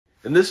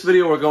In this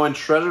video, we're going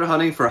treasure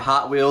hunting for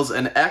Hot Wheels.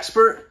 An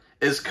expert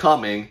is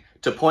coming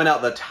to point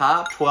out the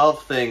top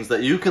 12 things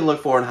that you can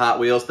look for in Hot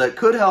Wheels that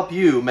could help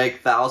you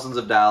make thousands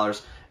of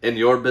dollars in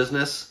your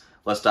business.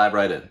 Let's dive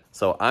right in.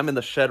 So I'm in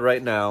the shed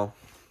right now,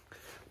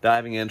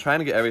 diving in, trying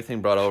to get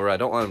everything brought over. I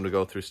don't want him to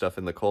go through stuff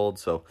in the cold,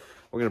 so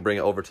we're gonna bring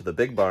it over to the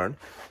big barn.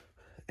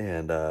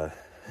 And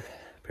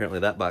apparently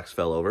that box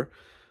fell over.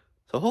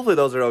 So hopefully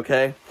those are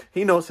okay.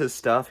 He knows his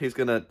stuff. He's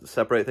gonna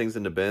separate things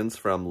into bins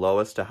from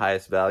lowest to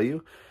highest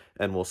value,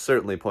 and we'll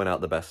certainly point out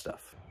the best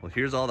stuff. Well,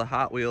 here's all the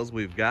Hot Wheels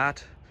we've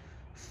got.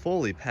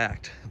 Fully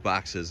packed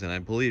boxes, and I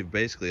believe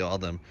basically all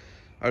of them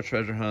are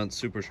treasure hunts,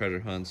 super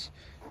treasure hunts,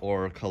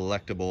 or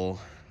collectible,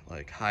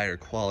 like higher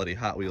quality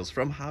Hot Wheels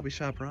from Hobby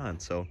Shop Ron.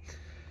 So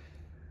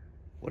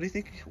what do you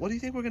think? What do you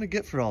think we're gonna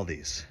get for all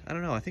these? I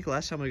don't know. I think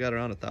last time we got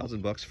around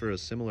 $1,000 for a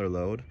similar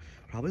load,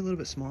 probably a little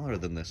bit smaller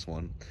than this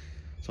one.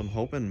 So I'm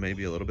hoping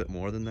maybe a little bit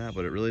more than that,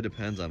 but it really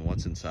depends on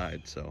what's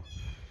inside. So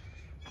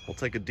we'll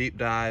take a deep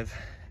dive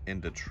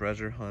into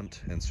treasure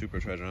hunt and super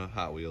treasure hunt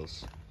Hot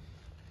Wheels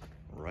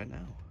right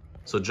now.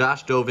 So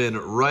Josh dove in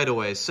right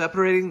away,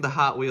 separating the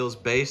Hot Wheels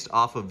based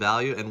off of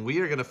value, and we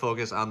are going to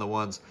focus on the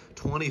ones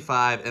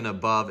 25 and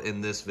above in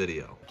this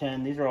video.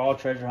 10. These are all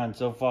treasure hunts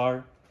so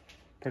far,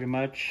 pretty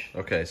much.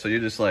 Okay, so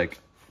you're just like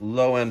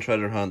low-end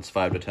treasure hunts,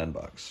 $5 to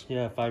 $10.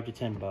 Yeah, $5 to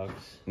 $10.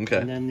 Okay.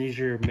 And then these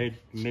are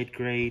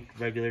mid-grade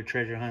regular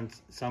treasure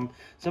hunts. Some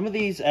of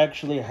these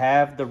actually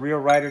have the real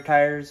rider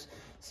tires.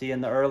 See,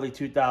 in the early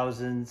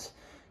 2000s,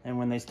 and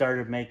when they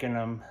started making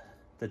them,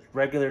 the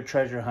regular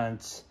treasure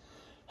hunts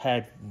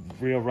had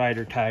real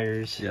rider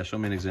tires. Yeah, show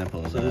me an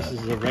example of so that. So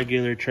this is a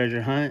regular treasure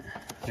hunt.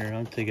 Here,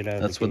 I'll take it out.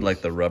 That's with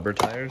like the rubber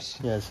tires?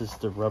 Yes, this is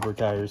the rubber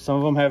tires. Some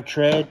of them have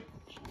tread,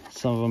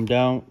 some of them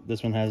don't.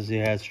 This one has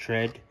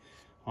tread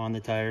on the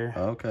tire.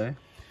 Okay.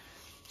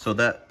 So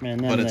that,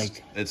 and but then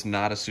it's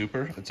not a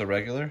super, it's a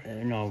regular?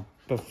 No,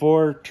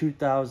 before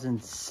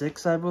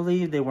 2006, I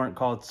believe, they weren't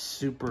called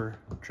super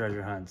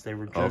treasure hunts. They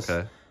were just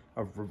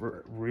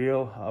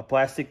a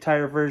plastic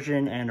tire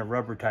version and a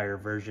rubber tire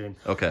version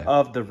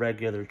of the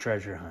regular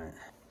treasure hunt.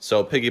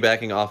 So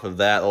piggybacking off of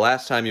that, the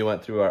last time you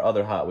went through our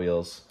other Hot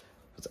Wheels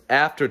was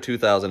after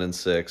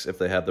 2006. If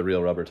they have the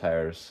real rubber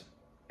tires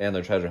and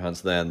their treasure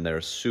hunts, then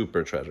they're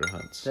super treasure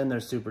hunts. Then they're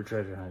super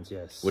treasure hunts,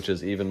 yes. Which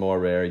is even more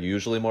rare,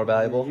 usually more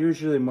valuable?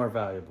 Usually more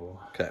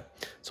valuable. Okay.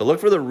 So look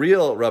for the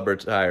real rubber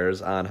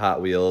tires on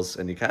Hot Wheels,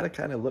 and you kind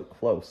of look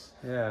close.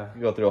 Yeah.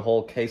 You go through a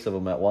whole case of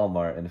them at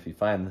Walmart, and if you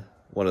find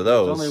one of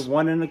those, there's only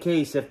one in the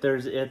case if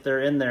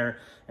they're in there.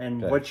 And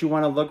what you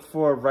want to look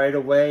for right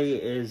away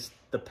is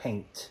the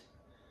paint.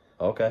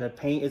 Okay. The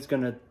paint is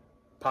going to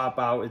pop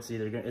out.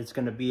 It's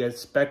going to be a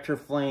Spectre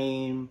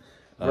Flame,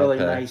 really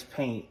nice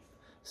paint.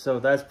 So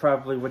that's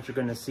probably what you're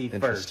going to see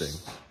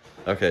first.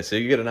 Okay, so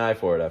you get an eye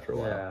for it after a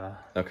while.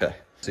 Yeah. Okay.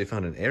 So you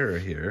found an error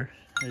here.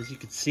 As you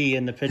can see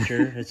in the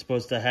picture, it's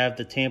supposed to have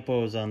the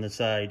tampos on the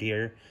side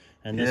here.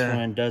 And this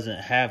one doesn't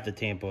have the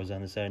tampos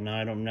on the side. Now,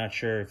 I'm not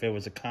sure if it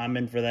was a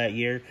common for that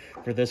year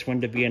for this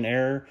one to be an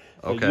error.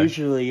 But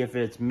usually if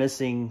it's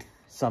missing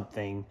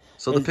something.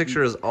 So the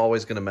picture is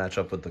always going to match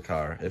up with the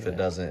car. If it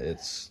doesn't,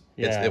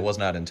 it was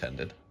not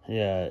intended.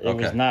 Yeah, it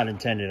was not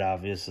intended,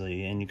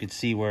 obviously. And you could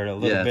see where a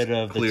little bit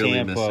of the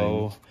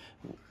tampo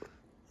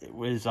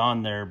was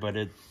on there, but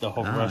the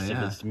whole rest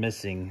of it's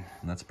missing.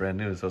 And that's brand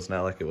new, so it's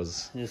not like it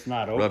was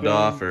not rubbed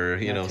off or,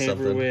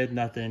 something. With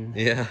nothing.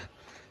 Yeah,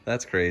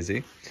 that's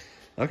crazy.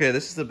 Okay,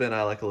 this is the bin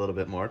I like a little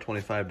bit more,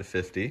 25 to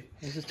 50.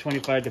 This is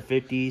 25 to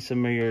 50,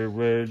 some of your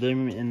rare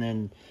them, and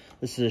then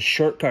this is a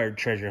short card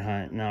treasure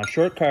hunt. Now,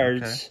 short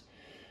cards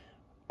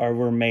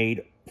were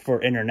made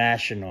for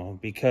international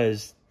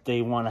because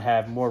they want to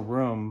have more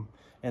room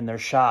in their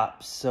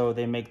shops, so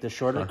they make the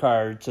shorter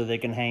cards so they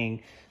can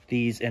hang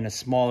these in a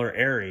smaller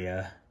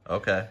area.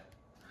 Okay.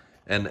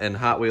 And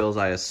Hot Wheels,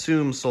 I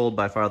assume, sold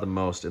by far the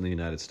most in the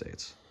United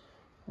States.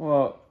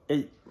 Well,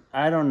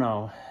 I don't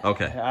know.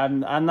 Okay.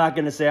 I'm not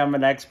going to say I'm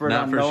an expert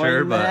on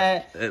knowing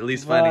that. But at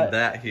least finding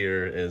that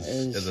here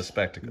is a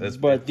spectacle.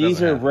 But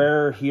these are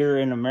rare here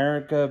in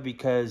America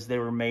because they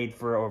were made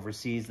for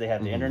overseas. They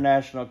have the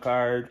international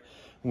card,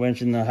 which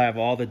they'll have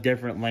all the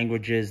different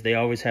languages. They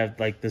always have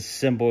like the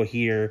symbol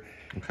here,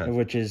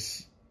 which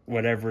is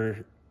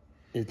whatever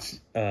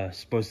it's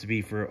supposed to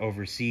be for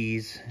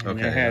overseas. And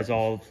it has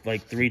all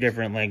like 3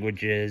 different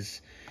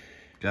languages.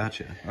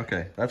 Gotcha.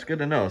 Okay, that's good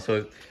to know.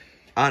 So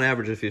on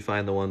average, if you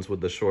find the ones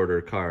with the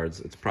shorter cards,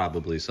 it's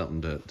probably something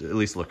to at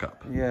least look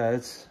up. Yeah,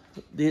 it's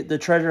the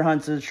treasure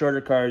hunts and shorter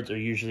cards are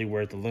usually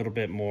worth a little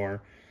bit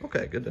more.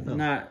 Okay, good to know.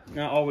 Not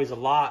always a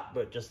lot,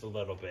 but just a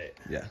little bit.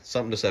 Yeah,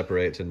 something to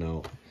separate to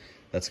know.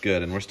 That's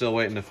good. And we're still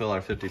waiting to fill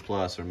our 50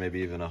 plus or maybe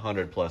even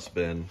 100 plus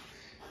bin.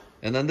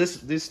 And then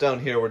these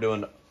down here we're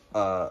doing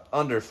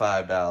under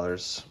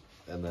 $5.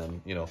 And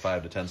then,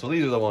 5 to 10. So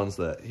these are the ones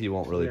that he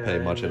won't really pay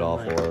much at all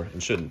for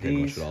and shouldn't pay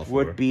much at all for. These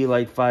would be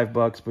like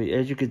 $5, but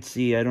as you can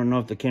see, I don't know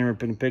if the camera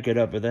can pick it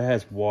up, but that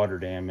has water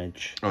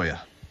damage. Oh, yeah.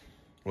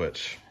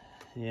 Which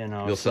You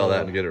know, you'll sell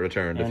that and get it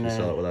returned if you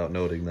sell it without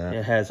noting that.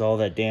 It has all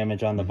that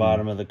damage on the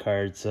bottom of the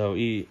card. So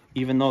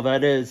even though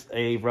that is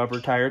a rubber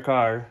tire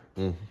car,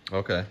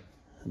 okay,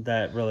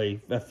 that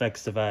really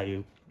affects the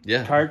value.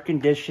 Yeah. Card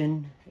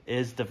condition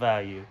is the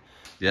value.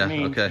 Yeah, I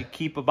mean, okay. you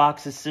keep a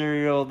box of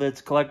cereal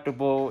that's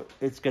collectible,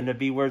 it's going to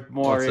be worth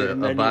more. Well,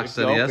 it's a box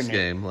NES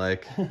game,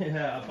 like,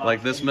 yeah,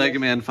 like this Mega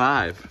Man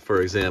 5,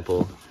 for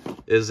example,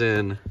 is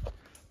in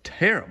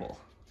terrible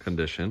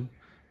condition.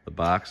 The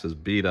box is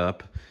beat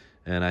up,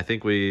 and I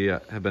think we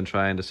have been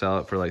trying to sell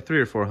it for like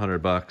 $300 or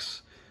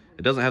 $400.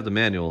 It doesn't have the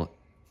manual,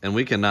 and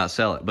we cannot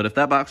sell it. But if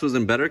that box was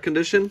in better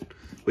condition,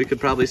 we could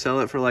probably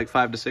sell it for like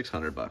 $500 to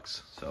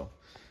 $600. So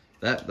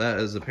that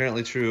is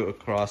apparently true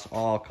across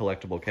all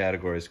collectible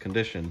categories.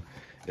 Condition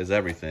is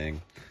everything,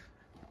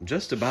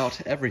 just about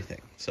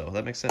everything. So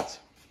that makes sense.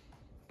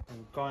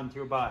 I've gone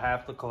through about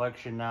half the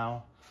collection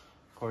now.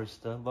 Of course,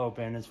 the low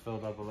bin is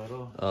filled up a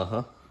little.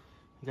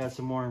 We got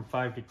some more in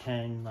 5 to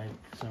 10, like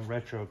some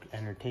retro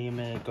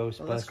entertainment,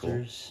 Ghostbusters.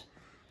 Cool.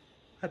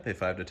 I'd pay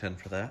 5 to 10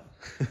 for that.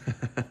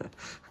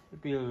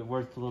 It'd be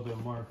worth a little bit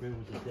more if it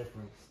was a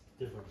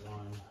different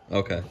one.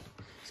 Okay,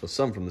 so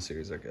some from the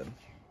series are good.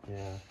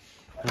 Yeah,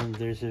 and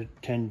there's a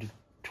 10 to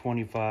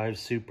 25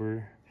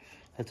 super.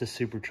 That's a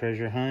super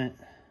treasure hunt.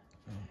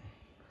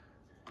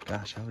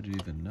 Gosh, how would you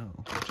even know?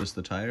 Just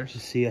the tires?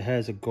 You see, it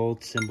has a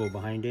gold symbol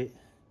behind it.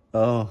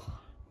 Oh.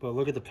 But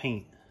look at the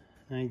paint.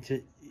 So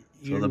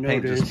the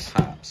paint just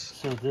pops.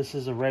 So this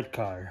is a red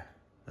car.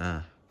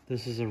 Ah.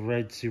 This is a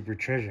red super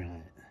treasure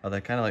hunt. Are they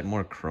kind of like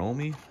more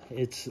chromy?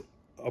 It's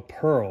a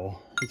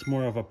pearl. It's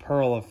more of a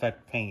pearl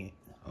effect paint.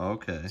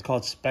 Okay. It's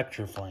called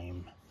Spectra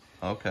Flame.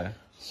 Okay.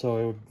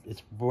 So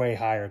it's way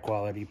higher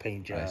quality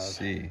paint job. I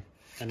see.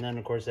 And then,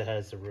 of course, it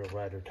has the real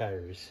rider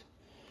tires.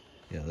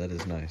 Yeah, that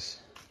is nice.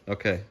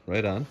 Okay,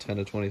 right on. 10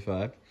 to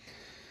 25.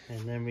 And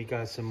then we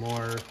got some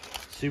more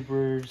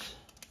supers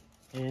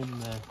in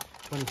the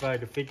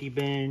 25 to 50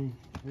 bin.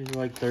 These are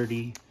like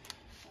 30.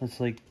 That's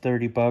like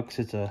 $30.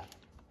 It's a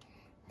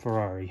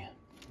Ferrari.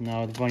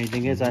 Now, the funny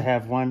thing is I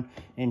have one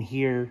in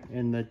here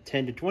in the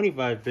 10 to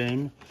 25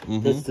 bin.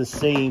 That's the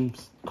same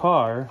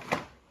car,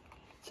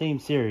 same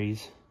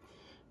series,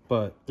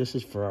 but this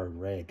is Ferrari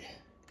red.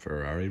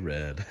 Ferrari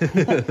red.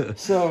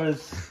 So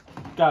it's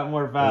got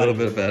more value. A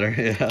little bit better,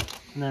 yeah.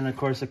 And then, of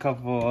course, a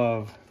couple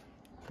of,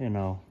 you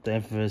know, the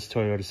infamous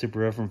Toyota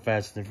Supra from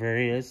Fast and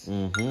Furious.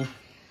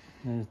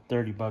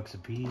 $30 a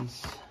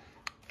piece.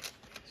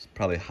 It's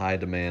probably high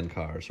demand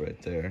cars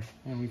right there.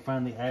 And we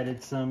finally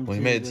added some. We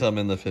made some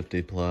in the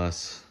 50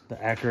 plus. The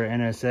Acura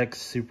NSX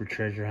Super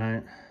Treasure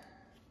Hunt.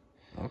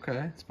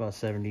 Okay. It's about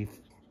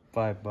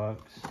 $75.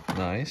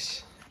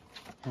 Nice.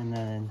 And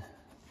then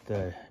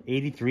the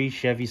 83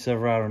 Chevy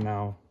Silverado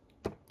now.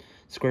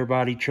 Square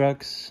body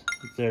trucks,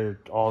 they're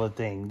all the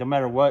thing. No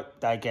matter what,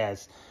 I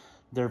guess,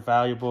 they're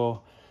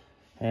valuable.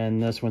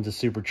 And this one's a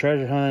Super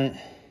Treasure Hunt.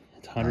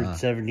 It's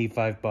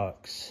 $175.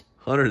 $175.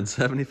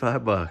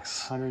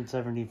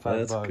 $175.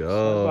 Let's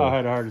go. I about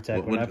had a heart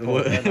attack when I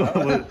pulled that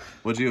out.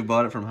 Would you have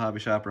bought it from Hobby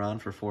Shop Ron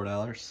for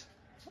 $4?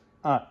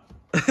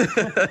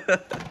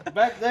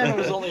 Back then it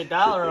was only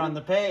 $1 on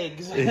the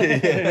pegs.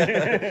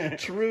 Yeah,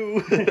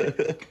 true.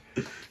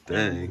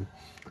 Dang.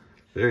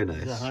 Very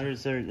nice.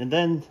 And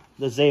then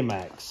the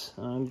Zamax.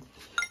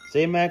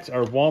 Zamax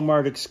are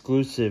Walmart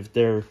exclusive.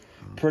 They're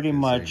pretty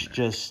much Zamax.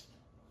 just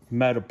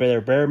metal.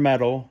 They're bare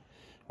metal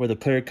with a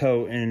clear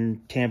coat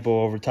and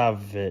tampo over top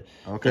of it.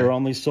 Okay. They're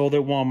only sold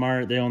at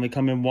Walmart. They only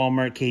come in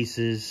Walmart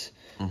cases.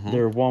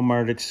 They're a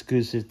Walmart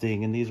exclusive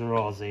thing, and these are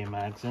all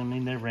Zamax. I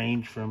mean, they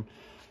range from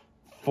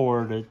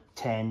 4 to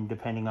 10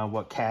 depending on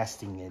what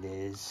casting it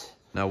is.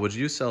 Now, would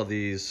you sell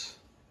these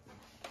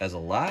as a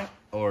lot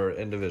or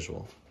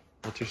individual?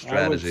 What's your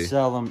strategy? I would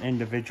sell them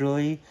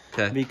individually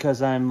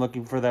because I'm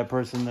looking for that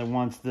person that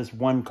wants this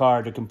one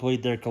car to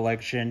complete their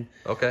collection.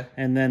 Okay.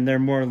 And then they're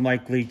more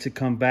likely to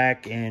come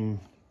back and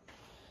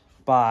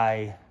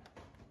buy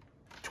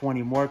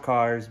 20 more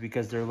cars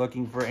because they're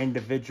looking for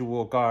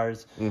individual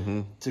cars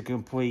to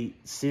complete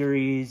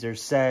series or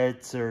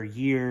sets or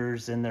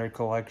years in their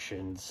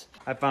collections.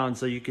 I found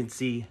so you can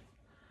see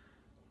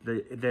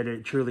that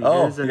it truly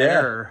is an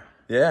error.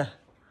 Yeah.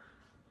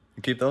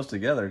 Keep those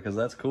together because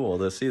that's cool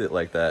to see it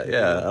like that.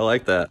 Yeah, I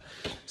like that.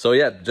 So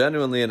yeah,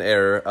 genuinely an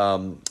error.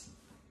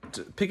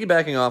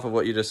 Piggybacking off of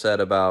what you just said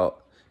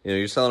about, you know,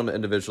 you're selling them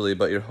individually,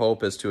 but your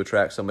hope is to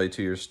attract somebody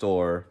to your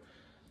store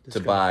to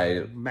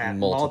buy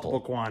multiple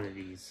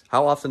quantities.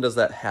 How often does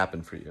that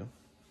happen for you?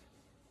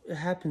 It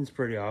happens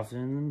pretty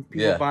often.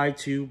 People buy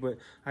two, but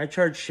I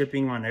charge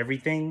shipping on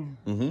everything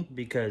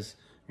because,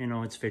 you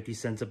know, it's 50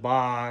 cents a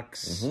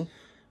box.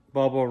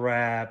 Bubble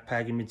wrap,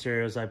 packing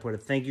materials. I put a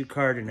thank you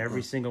card in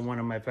every single one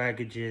of my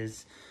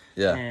packages.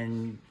 Yeah.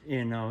 And,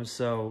 you know,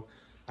 so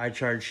I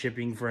charge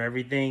shipping for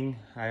everything.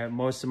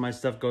 Most of my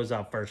stuff goes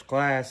out first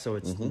class, so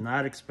it's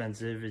not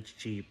expensive. It's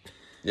cheap.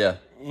 Yeah.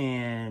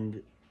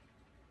 And,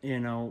 you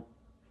know,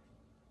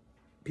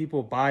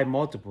 people buy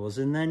multiples.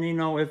 And then, you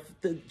know, if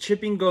the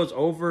shipping goes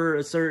over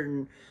a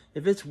certain,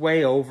 if it's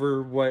way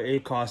over what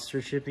it costs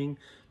for shipping,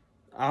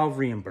 I'll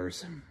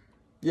reimburse them.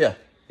 Yeah,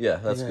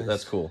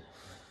 that's cool.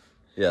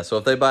 Yeah, so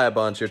if they buy a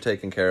bunch, you're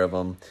taking care of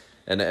them.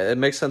 And it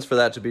makes sense for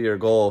that to be your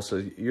goal.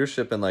 So you're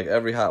shipping like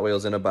every Hot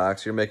Wheels in a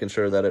box. You're making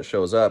sure that it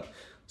shows up.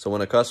 So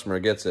when a customer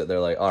gets it, they're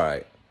like, all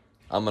right,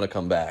 I'm going to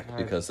come back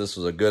because this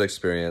was a good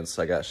experience.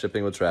 I got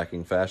shipping with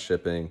tracking, fast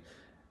shipping,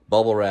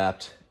 bubble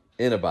wrapped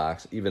in a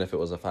box, even if it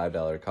was a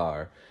 $5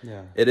 car.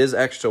 Yeah. It is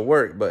extra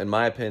work, but in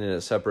my opinion,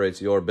 it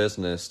separates your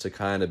business to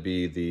kind of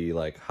be the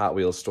like Hot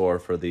Wheels store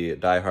for the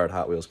diehard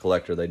Hot Wheels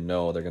collector. They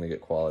know they're going to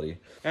get quality.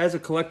 As a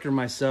collector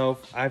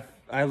myself,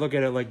 I look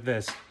at it like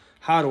this.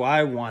 How do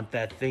I want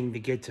that thing to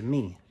get to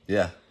me?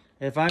 Yeah.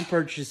 If I'm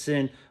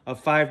purchasing a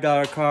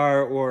 $5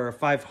 car or a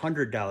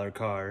 $500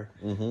 car,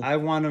 I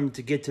want them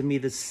to get to me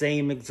the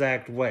same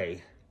exact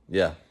way.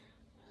 Yeah.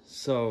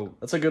 So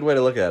that's a good way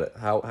to look at it.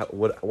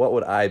 What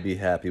would I be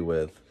happy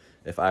with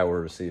if I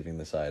were receiving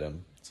this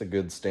item? It's a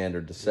good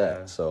standard to set.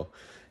 Yeah. So,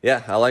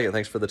 yeah, I like it.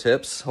 Thanks for the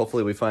tips.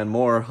 Hopefully we find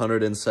more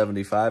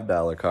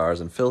 $175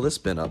 cars and fill this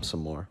bin up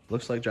some more.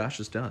 Looks like Josh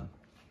is done.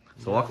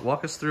 So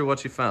walk us through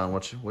what you found,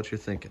 what you're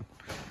thinking.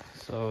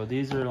 So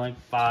these are like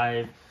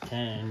 5,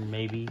 10,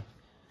 maybe.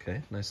 Okay,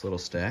 nice little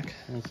stack.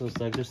 And so it's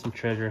like there's some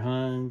treasure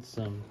hunts,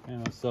 some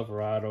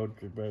Silverado,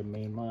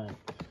 main line.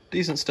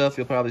 Decent stuff.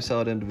 You'll probably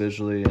sell it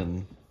individually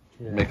and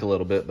make a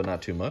little bit, but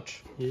not too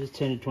much. It is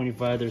 10 to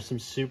 25. There's some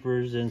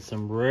supers and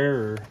some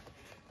rarer.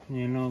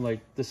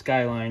 Like the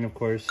Skyline, of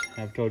course.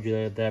 I've told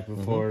you that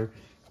before.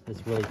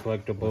 It's really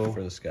collectible. Look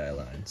for the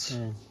Skylines.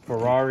 And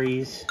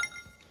Ferraris.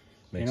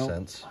 Makes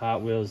sense.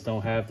 Hot Wheels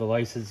don't have the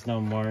license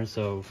no more,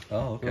 so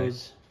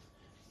those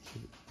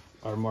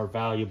are more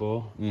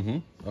valuable.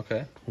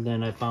 Okay. And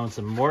then I found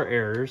some more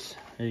errors.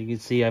 As you can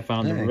see, I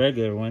found the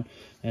regular one,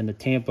 and the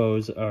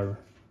tampos are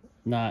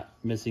not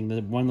missing.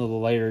 One of the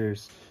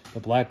layers,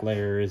 the black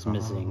layer, is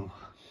missing.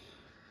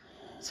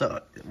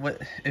 So,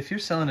 if you're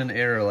selling an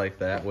error like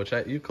that, which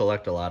you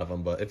collect a lot of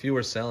them, but if you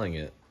were selling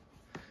it,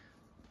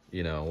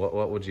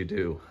 what would you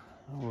do?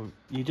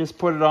 You just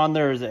put it on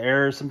there as an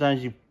error.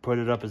 Sometimes you put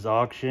it up as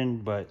auction,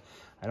 but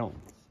I don't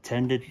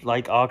tend to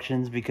like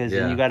auctions because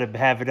then you got to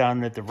have it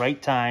on at the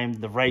right time,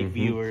 the right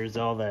viewers,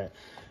 all that.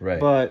 Right.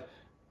 But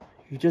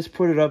you just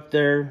put it up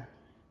there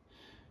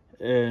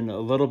and a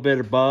little bit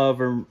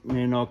above, or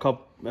a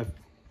couple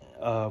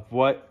of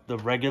what the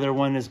regular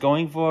one is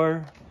going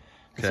for.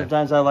 Okay.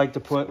 Sometimes I like to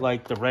put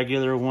like the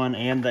regular one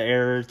and the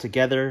error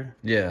together.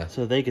 Yeah.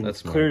 So they can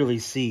clearly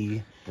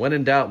see. When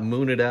in doubt,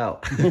 moon it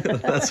out.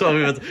 That's what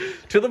we went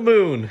to the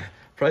moon.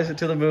 Price it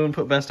to the moon.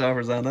 Put best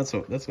offers on. That's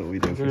what we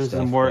do. There's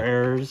some more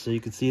errors, so you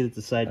can see that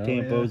the side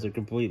tampos are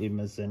completely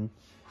missing.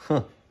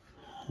 Huh.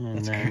 And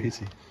that's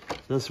crazy.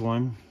 This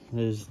one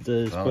is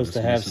supposed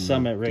to have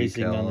Summit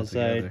Racing on the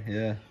side.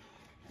 Yeah.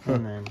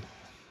 And then,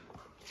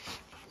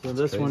 so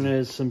this one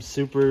is some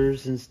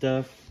supers and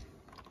stuff.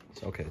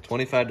 Okay,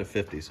 25 to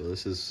 50. So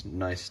this is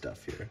nice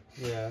stuff here.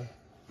 Yeah.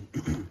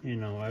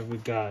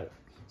 We've got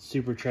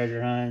super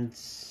treasure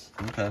hunts.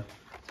 Okay.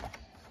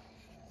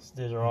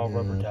 These are all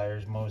rubber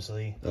tires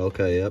mostly.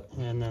 Okay, yep.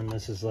 And then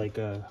this is like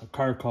a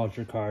car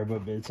culture car,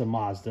 but it's a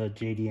Mazda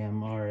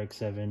JDM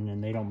RX-7,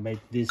 and they don't make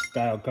this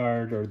style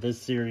card or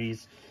this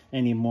series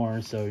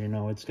anymore, so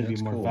it's gonna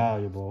be more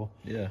valuable.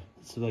 Yeah.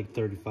 It's like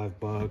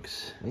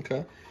 $35.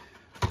 Okay.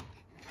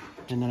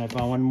 And then I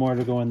found one more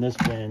to go in this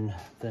bin,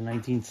 the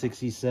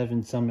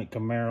 1967 Summit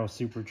Camaro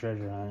Super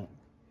Treasure Hunt.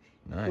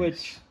 Nice.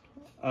 Which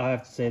I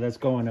have to say that's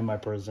going in my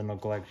personal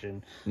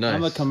collection. Nice.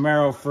 I'm a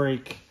Camaro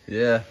freak.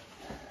 Yeah.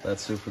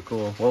 That's super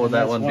cool. What would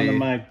that one be? One of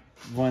my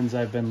ones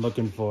I've been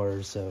looking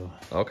for, so.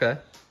 Okay.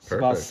 It's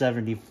about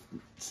 70 to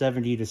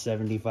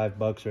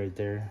 $75 right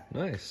there.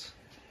 Nice.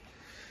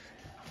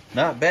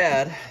 Not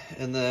bad.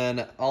 And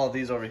then all of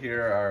these over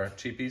here are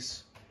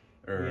cheapies?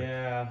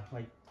 Yeah,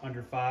 like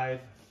under 5.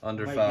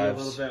 Under Might 5.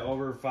 be a little bit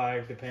over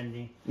 5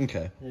 depending.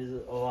 Okay.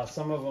 There's a lot.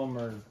 Some of them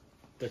are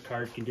the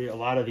card can do. A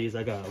lot of these,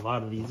 I got a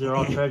lot of these. They're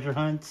all treasure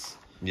hunts.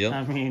 Yep.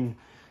 I mean,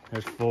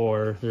 there's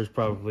 4. There's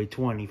probably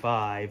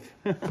 25.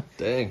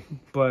 Dang.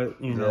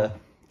 But $3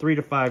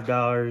 to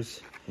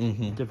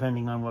 $5,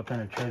 depending on what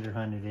kind of treasure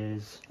hunt it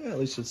is. Yeah, at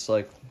least it's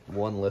like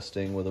one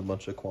listing with a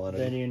bunch of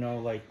quantity.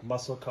 Then like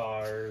muscle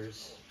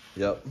cars.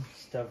 Yep.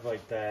 Stuff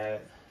like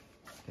that.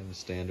 And the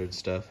standard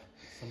stuff.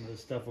 Some of the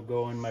stuff will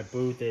go in my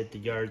booth at the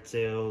yard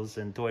sales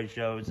and toy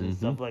shows and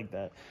stuff like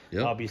that.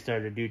 Yep. I'll be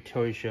starting to do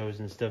toy shows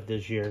and stuff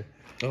this year.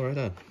 Oh, right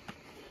on.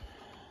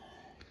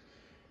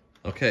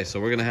 Okay, so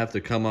we're gonna have to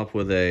come up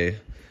with a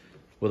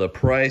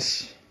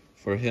price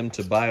for him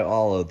to buy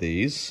all of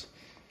these,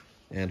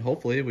 and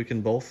hopefully we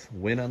can both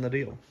win on the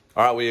deal.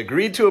 All right, we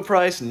agreed to a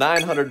price,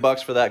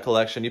 $900 for that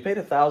collection. You paid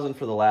 $1,000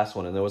 for the last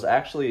one, and there was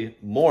actually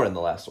more in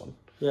the last one.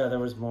 Yeah, there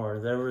was more.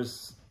 There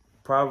was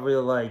probably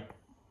like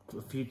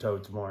a few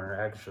totes more,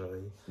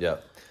 actually. Yeah.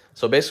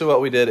 So basically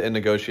what we did in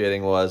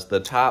negotiating was the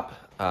top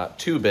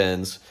 2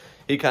 bins,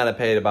 he kind of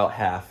paid about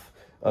half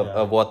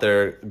of what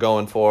they're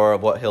going for,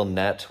 of what he'll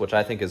net, which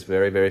I think is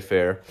very, very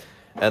fair.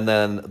 And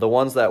then the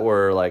ones that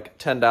were like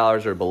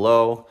 $10 or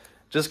below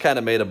just kind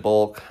of made a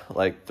bulk,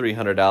 like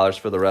 $300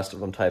 for the rest of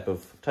them type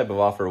of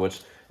offer,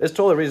 which it's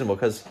totally reasonable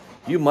because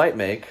you might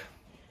make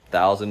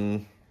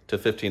 $1,000 to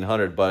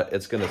 $1,500, but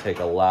it's going to take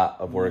a lot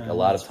of work, a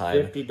lot of time.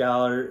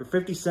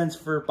 $50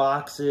 for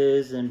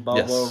boxes and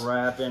bubble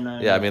wrap.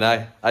 And yeah, I mean,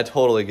 I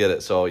totally get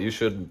it. So you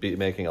should be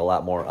making a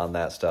lot more on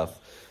that stuff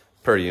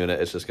per unit.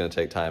 It's just going to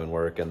take time and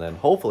work, and then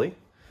hopefully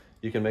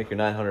you can make your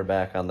 $900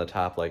 back on the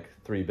top like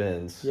 3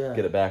 bins. Get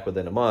it back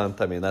within a month.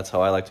 I mean, that's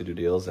how I like to do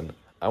deals, and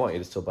I want you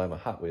to still buy my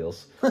Hot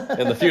Wheels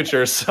in the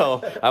future.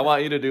 So I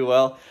want you to do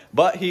well.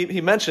 But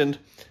he mentioned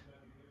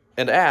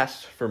and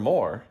asked for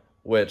more,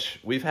 which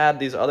we've had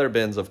these other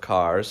bins of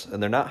cars,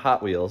 and they're not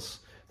Hot Wheels.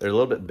 They're a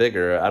little bit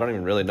bigger. I don't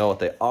even really know what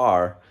they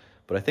are,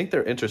 but I think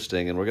they're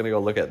interesting, and we're going to go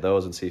look at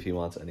those and see if he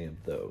wants any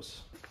of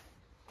those.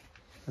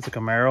 That's a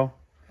Camaro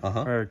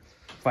or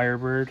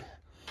Firebird,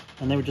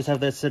 and they would just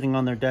have that sitting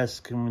on their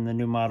desk. And when the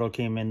new model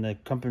came in,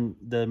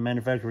 the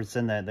manufacturer would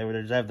send that. They would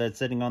just have that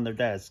sitting on their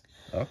desk.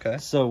 Okay.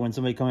 So when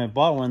somebody come in and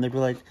bought one, they'd be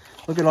like,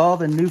 look at all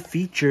the new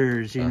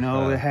features, you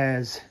know, it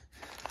has.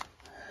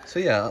 So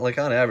yeah, like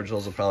on average,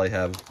 those will probably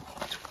have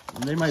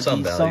They might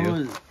some be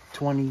value.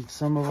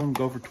 Some of them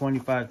go for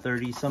 25,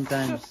 30.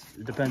 Sometimes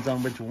it depends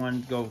on which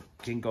one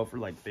can go for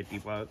like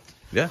 $50.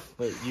 Yeah.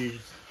 But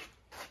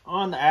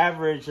on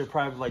average, they're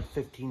probably like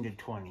 15 to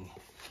 20.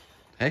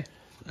 Hey,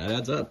 that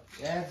adds up.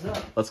 It adds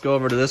up. Let's go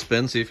over to this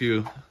bin, see if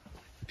you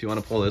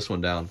want to pull this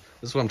one down.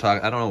 This is what I'm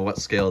talking. I don't know what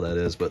scale that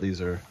is, but these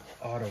are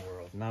Auto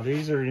World. Now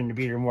these are going to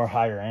be your more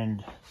higher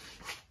end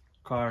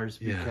cars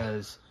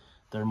because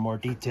they're more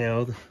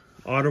detailed.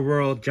 Auto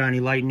World, Johnny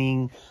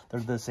Lightning, they're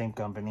the same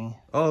company.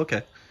 Oh,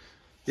 okay.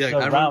 Yeah, so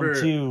I remember.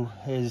 Round 2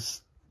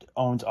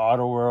 owns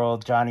Auto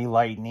World, Johnny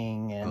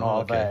Lightning, and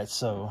all that.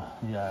 So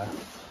yeah.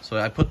 So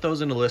I put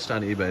those in a list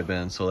on eBay,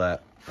 Ben, so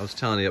that I was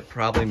telling you it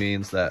probably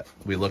means that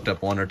we looked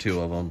up 1 or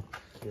 2 of them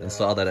and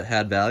saw that it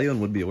had value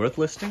and would be worth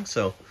listing.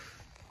 So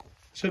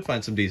should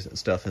find some decent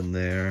stuff in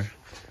there.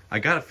 I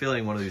got a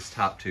feeling one of these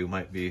top 2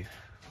 might be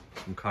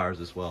some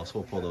cars as well, so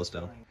we'll pull those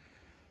down.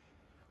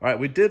 All right,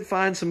 we did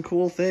find some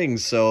cool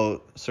things.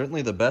 So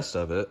certainly the best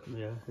of it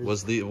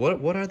was the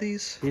what are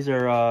these? These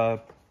are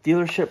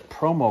dealership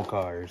promo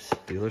cars.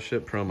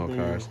 Dealership promo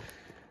cars.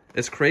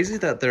 It's crazy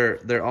that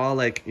they're all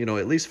like, you know,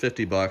 at least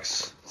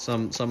 $50.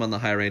 Some on the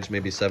high range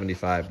maybe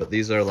 75, but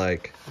these are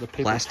like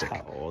plastic,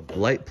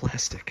 light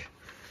plastic.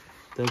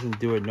 Doesn't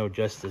do it no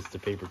justice to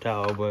paper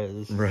towel, but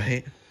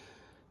right.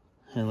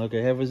 And look,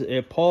 it was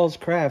at Paul's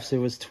Crafts. It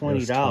was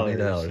 $20.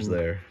 $20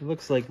 there. It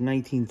looks like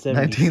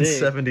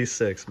 1976.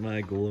 1976.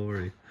 My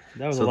glory.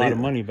 That was a lot of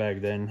money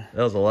back then.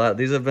 That was a lot.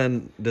 These have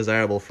been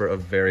desirable for a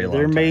very long time.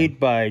 They're made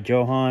by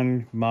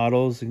Johan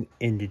Models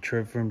in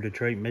Detroit, from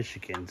Detroit,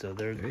 Michigan. So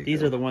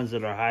these are the ones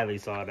that are highly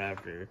sought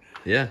after.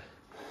 Yeah.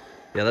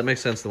 Yeah, that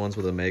makes sense. The ones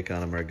with a make on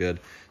them are good.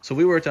 So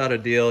we worked out a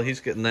deal. He's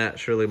getting that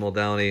Shirley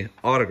Muldowney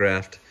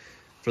autographed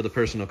for the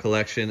personal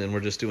collection, and we're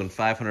just doing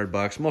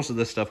 $500. Most of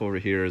this stuff over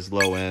here is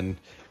low end,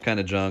 kind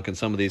of junk, and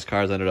some of these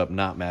cars ended up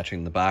not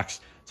matching the box.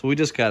 So we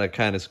just gotta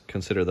kind of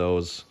consider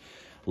those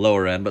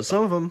lower end, but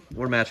some of them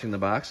were matching the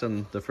box,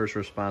 and the first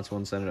response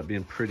ones ended up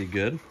being pretty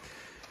good.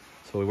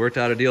 So we worked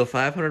out a deal,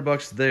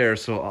 $500 there.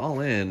 So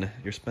all in,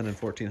 you're spending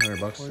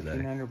 $1,400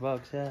 today.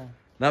 $1,400, yeah.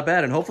 Not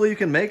bad, and hopefully you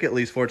can make at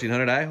least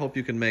 $1,400. I hope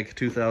you can make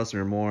 $2,000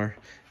 or more,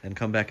 and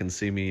come back and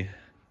see me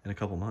in a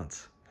couple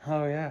months.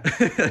 Oh, yeah.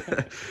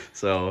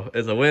 So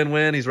it's a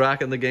win-win. He's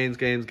rocking the games.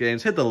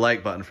 Hit the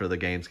like button for the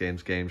games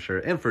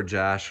shirt, and for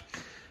Josh.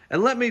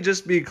 And let me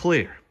just be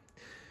clear.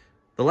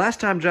 The last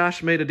time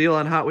Josh made a deal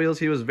on Hot Wheels,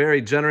 he was very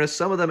generous.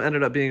 Some of them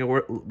ended up being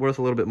worth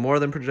a little bit more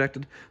than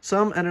projected.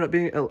 Some ended up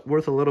being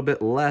worth a little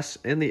bit less.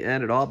 In the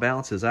end, it all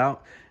balances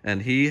out.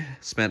 And he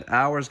spent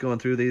hours going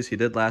through these. He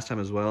did last time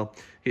as well.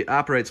 He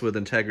operates with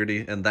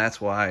integrity, and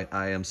that's why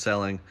I am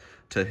selling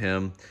to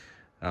him.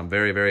 I'm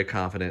very, very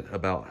confident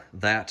about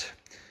that.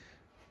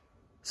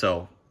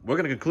 So we're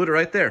going to conclude it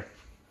right there.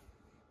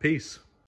 Peace.